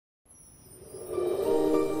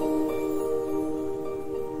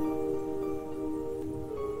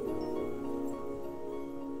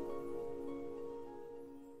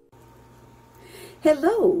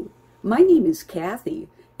Hello, my name is Kathy,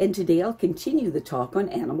 and today I'll continue the talk on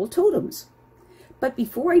animal totems. But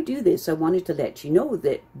before I do this, I wanted to let you know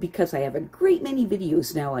that because I have a great many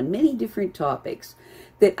videos now on many different topics,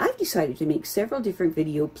 that I've decided to make several different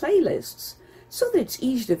video playlists so that it's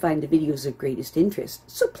easy to find the videos of greatest interest.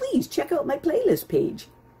 So please check out my playlist page.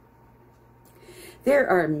 There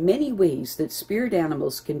are many ways that spirit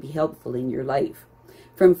animals can be helpful in your life.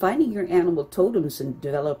 From finding your animal totems and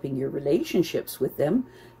developing your relationships with them,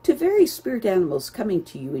 to various spirit animals coming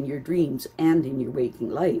to you in your dreams and in your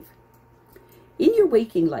waking life. In your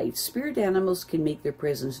waking life, spirit animals can make their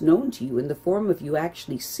presence known to you in the form of you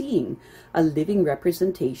actually seeing a living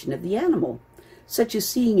representation of the animal, such as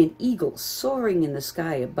seeing an eagle soaring in the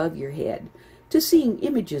sky above your head, to seeing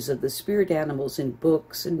images of the spirit animals in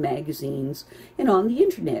books and magazines and on the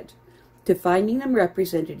internet, to finding them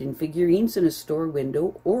represented in figurines in a store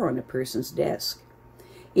window or on a person's desk.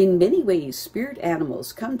 In many ways, spirit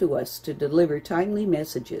animals come to us to deliver timely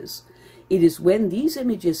messages. It is when these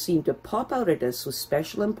images seem to pop out at us with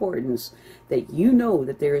special importance that you know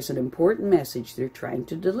that there is an important message they're trying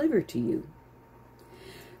to deliver to you.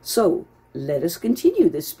 So, let us continue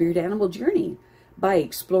this spirit animal journey by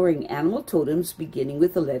exploring animal totems beginning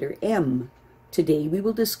with the letter M. Today we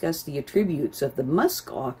will discuss the attributes of the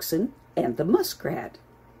musk oxen and the muskrat.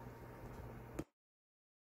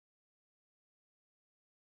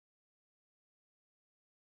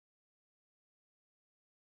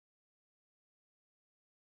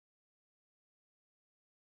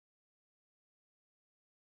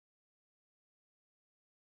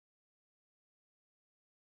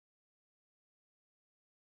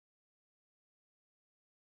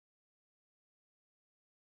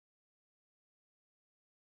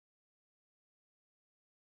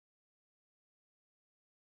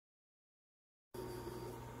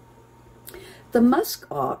 The musk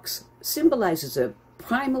ox symbolizes a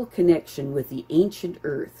primal connection with the ancient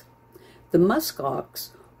earth. The musk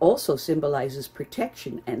ox also symbolizes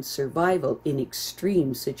protection and survival in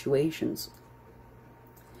extreme situations.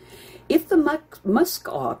 If the musk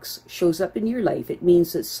ox shows up in your life, it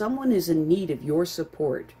means that someone is in need of your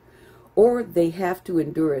support, or they have to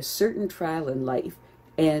endure a certain trial in life,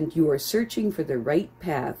 and you are searching for the right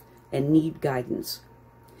path and need guidance.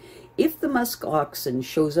 If the musk oxen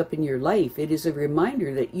shows up in your life, it is a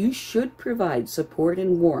reminder that you should provide support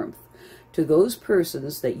and warmth to those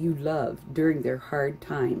persons that you love during their hard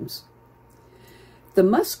times. The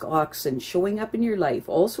musk oxen showing up in your life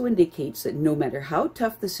also indicates that no matter how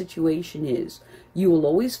tough the situation is, you will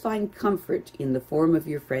always find comfort in the form of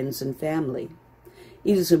your friends and family.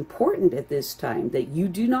 It is important at this time that you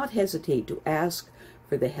do not hesitate to ask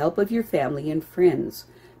for the help of your family and friends,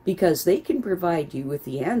 because they can provide you with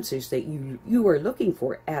the answers that you are looking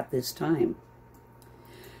for at this time.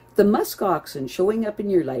 The musk oxen showing up in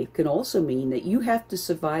your life can also mean that you have to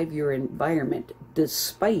survive your environment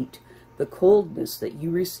despite the coldness that you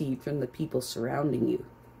receive from the people surrounding you.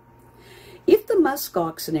 If the musk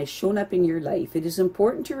oxen has shown up in your life, it is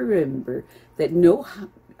important to remember that no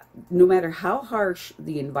matter how harsh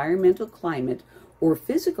the environmental climate or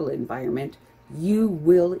physical environment, you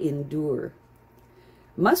will endure.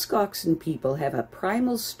 Musk oxen people have a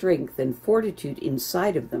primal strength and fortitude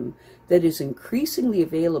inside of them that is increasingly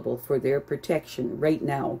available for their protection right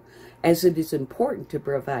now, as it is important to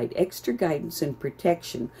provide extra guidance and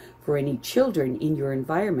protection for any children in your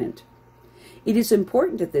environment. It is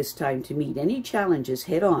important at this time to meet any challenges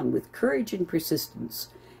head-on with courage and persistence,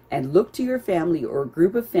 and look to your family or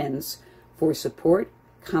group of friends for support,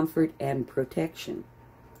 comfort, and protection.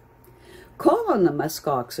 Call on the musk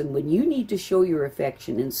oxen when you need to show your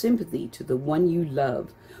affection and sympathy to the one you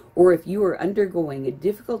love, or if you are undergoing a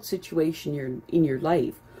difficult situation in your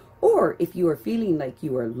life, or if you are feeling like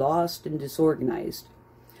you are lost and disorganized.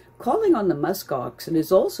 Calling on the musk oxen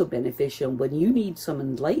is also beneficial when you need some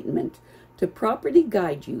enlightenment to properly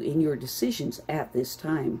guide you in your decisions at this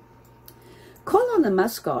time. Call on the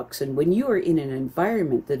musk oxen when you are in an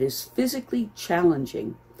environment that is physically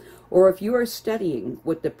challenging, or if you are studying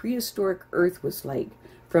what the prehistoric earth was like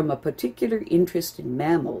from a particular interest in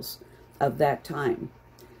mammals of that time.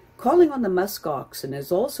 Calling on the musk oxen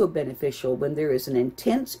is also beneficial when there is an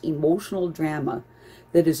intense emotional drama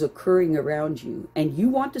that is occurring around you, and you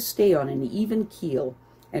want to stay on an even keel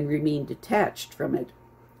and remain detached from it.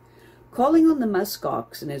 Calling on the musk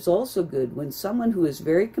oxen is also good when someone who is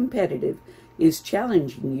very competitive is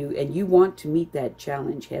challenging you and you want to meet that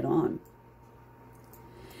challenge head on.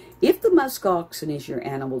 If the musk oxen is your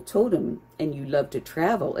animal totem and you love to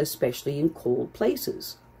travel, especially in cold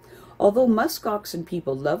places. Although musk oxen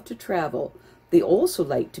people love to travel, they also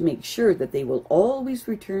like to make sure that they will always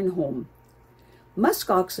return home. Musk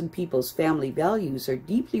oxen people's family values are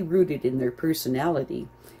deeply rooted in their personality,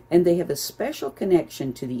 and they have a special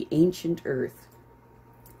connection to the ancient earth.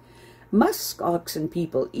 Musk oxen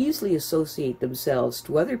people easily associate themselves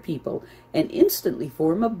to other people and instantly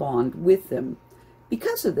form a bond with them.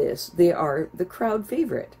 Because of this, they are the crowd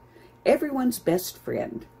favorite, everyone's best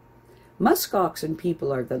friend. Musk oxen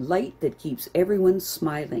people are the light that keeps everyone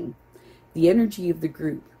smiling, the energy of the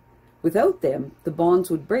group. Without them, the bonds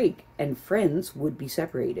would break and friends would be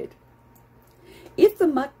separated. If the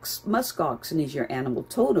musk oxen is your animal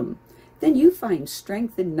totem, then you find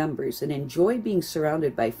strength in numbers and enjoy being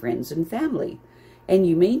surrounded by friends and family, and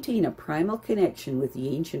you maintain a primal connection with the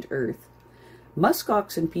ancient earth. Musk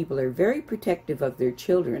oxen people are very protective of their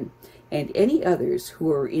children and any others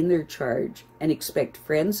who are in their charge, and expect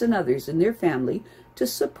friends and others in their family to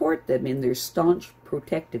support them in their staunch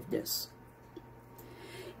protectiveness.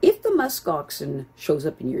 If the musk oxen shows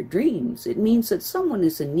up in your dreams, it means that someone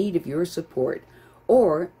is in need of your support,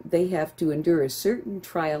 or they have to endure a certain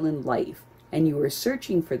trial in life, and you are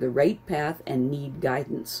searching for the right path and need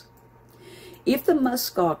guidance. If the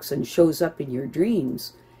musk oxen shows up in your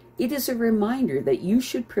dreams, it is a reminder that you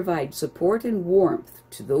should provide support and warmth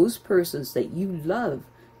to those persons that you love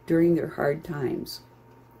during their hard times.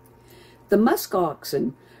 The musk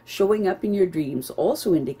oxen showing up in your dreams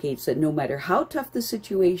also indicates that no matter how tough the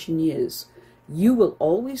situation is, you will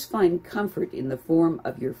always find comfort in the form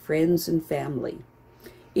of your friends and family.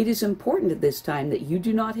 It is important at this time that you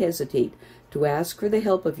do not hesitate to ask for the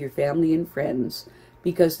help of your family and friends,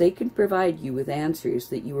 because they can provide you with answers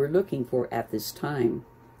that you are looking for at this time.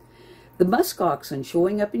 The musk oxen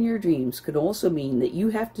showing up in your dreams could also mean that you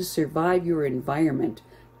have to survive your environment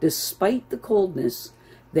despite the coldness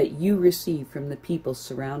that you receive from the people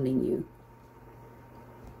surrounding you.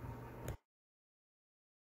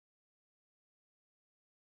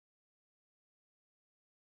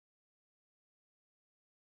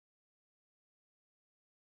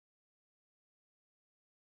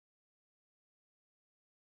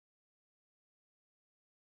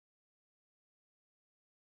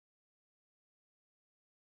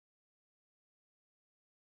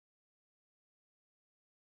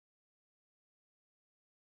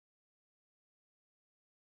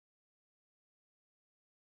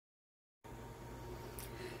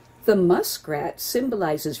 The muskrat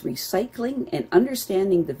symbolizes recycling and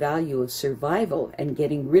understanding the value of survival and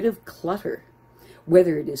getting rid of clutter,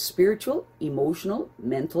 whether it is spiritual, emotional,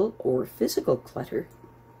 mental, or physical clutter.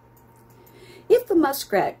 If the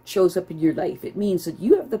muskrat shows up in your life, it means that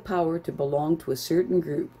you have the power to belong to a certain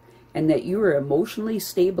group and that you are emotionally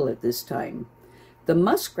stable at this time. The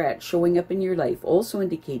muskrat showing up in your life also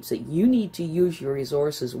indicates that you need to use your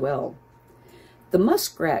resources well. The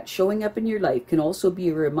muskrat showing up in your life can also be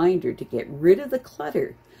a reminder to get rid of the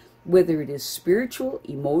clutter, whether it is spiritual,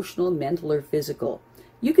 emotional, mental, or physical.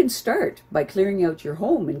 You can start by clearing out your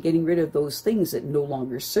home and getting rid of those things that no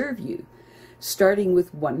longer serve you, starting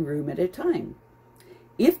with one room at a time.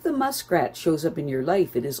 If the muskrat shows up in your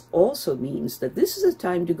life, it also means that this is a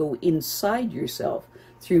time to go inside yourself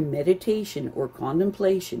through meditation or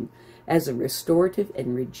contemplation as a restorative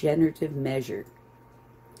and regenerative measure.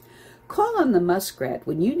 Call on the muskrat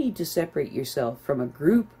when you need to separate yourself from a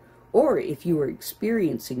group, or if you are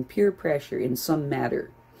experiencing peer pressure in some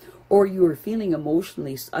matter, or you are feeling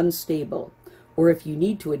emotionally unstable, or if you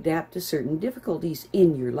need to adapt to certain difficulties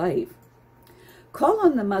in your life. Call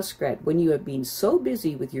on the muskrat when you have been so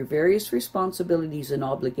busy with your various responsibilities and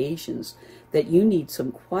obligations that you need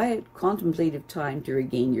some quiet, contemplative time to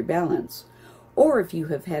regain your balance, or if you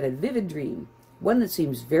have had a vivid dream, one that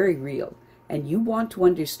seems very real, and you want to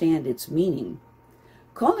understand its meaning.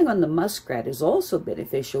 Calling on the muskrat is also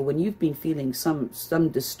beneficial when you've been feeling some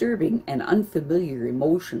disturbing and unfamiliar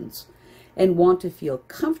emotions and want to feel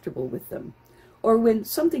comfortable with them, or when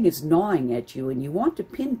something is gnawing at you and you want to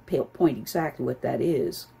pinpoint exactly what that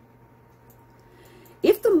is.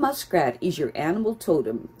 If the muskrat is your animal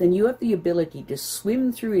totem, then you have the ability to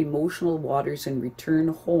swim through emotional waters and return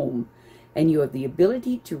home, and you have the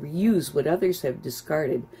ability to reuse what others have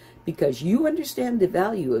discarded because you understand the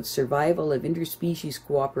value of survival, of interspecies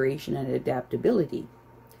cooperation and adaptability.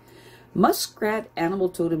 Muskrat animal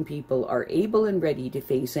totem people are able and ready to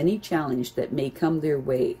face any challenge that may come their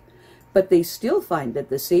way, but they still find that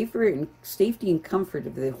the safety and comfort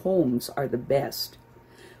of their homes are the best.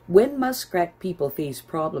 When muskrat people face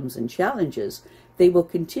problems and challenges, they will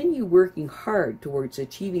continue working hard towards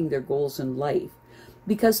achieving their goals in life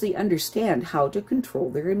because they understand how to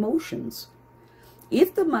control their emotions.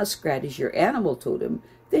 If the muskrat is your animal totem,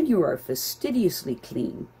 then you are fastidiously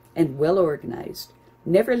clean and well organized,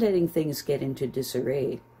 never letting things get into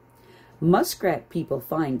disarray. Muskrat people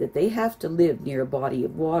find that they have to live near a body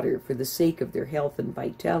of water for the sake of their health and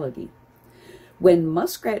vitality. When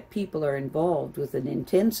muskrat people are involved with an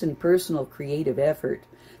intense and personal creative effort,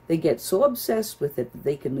 they get so obsessed with it that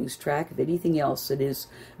they can lose track of anything else that is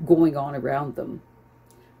going on around them.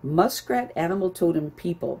 Muskrat animal totem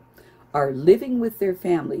people are living with their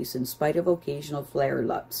families in spite of occasional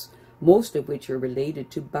flare-ups, most of which are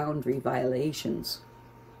related to boundary violations.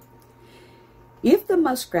 If the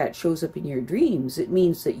muskrat shows up in your dreams, it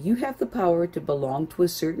means that you have the power to belong to a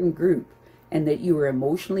certain group and that you are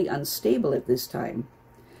emotionally unstable at this time.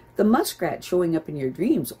 The muskrat showing up in your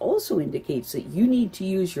dreams also indicates that you need to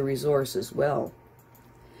use your resources well.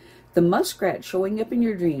 The muskrat showing up in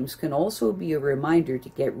your dreams can also be a reminder to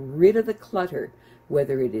get rid of the clutter,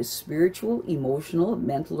 whether it is spiritual, emotional,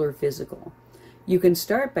 mental, or physical. You can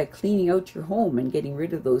start by cleaning out your home and getting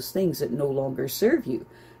rid of those things that no longer serve you,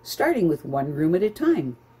 starting with one room at a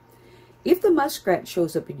time. If the muskrat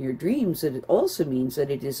shows up in your dreams, it also means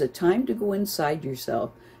that it is a time to go inside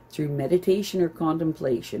yourself through meditation or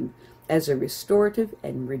contemplation as a restorative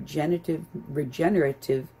and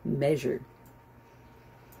regenerative measure.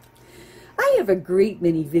 I have a great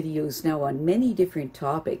many videos now on many different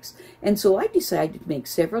topics, and so I decided to make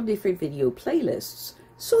several different video playlists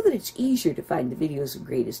so that it's easier to find the videos of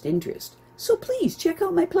greatest interest. So please check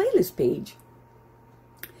out my playlist page.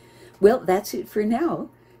 Well, that's it for now.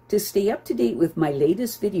 To stay up to date with my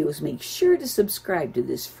latest videos, make sure to subscribe to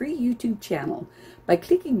this free YouTube channel by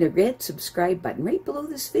clicking the red subscribe button right below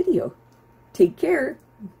this video. Take care.